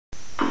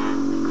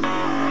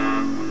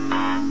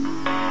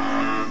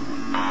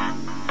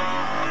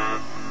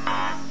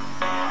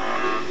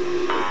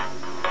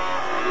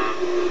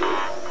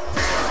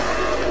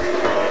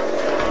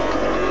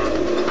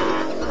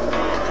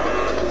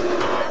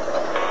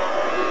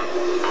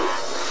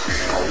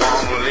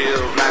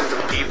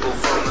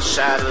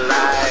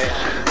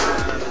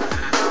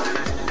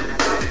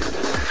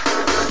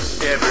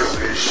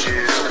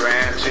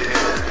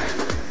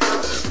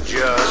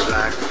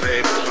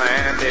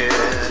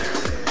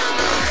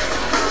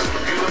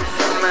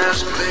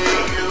mask they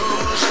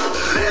use.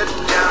 Let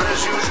down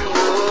as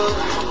usual.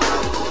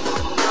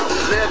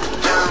 Let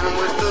down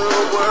with the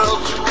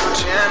world to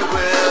contend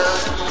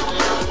with.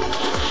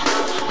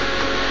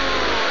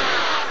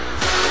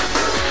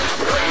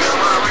 But you're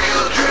my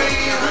real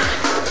dream.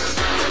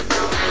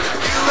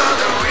 You are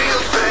the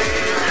real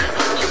thing.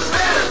 You're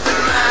better than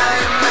my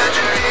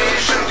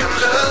imagination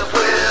comes up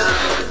with.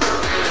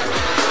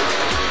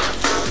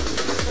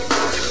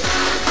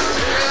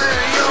 Yeah,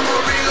 you're my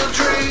real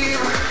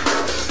dream.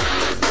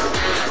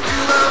 You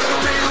are the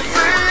real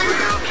thing.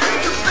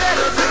 You're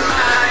better than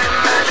my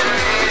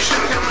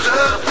imagination comes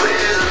up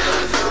with.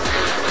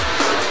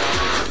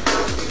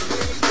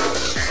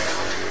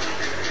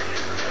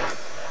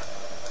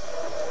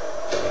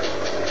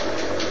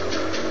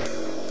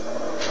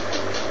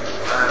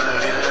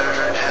 Finally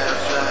learned how to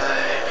fly,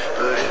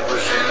 but it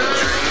was in a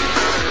dream.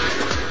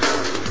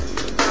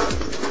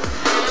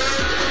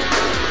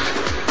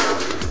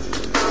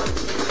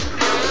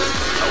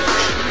 I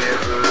wish it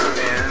never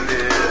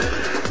ended,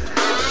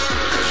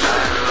 'cause I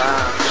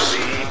unlocked the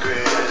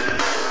secret.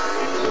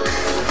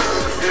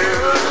 There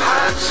are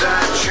heights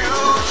I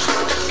choose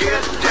to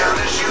get down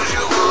as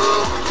usual.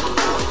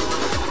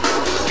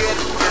 Get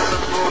down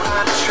before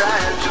I try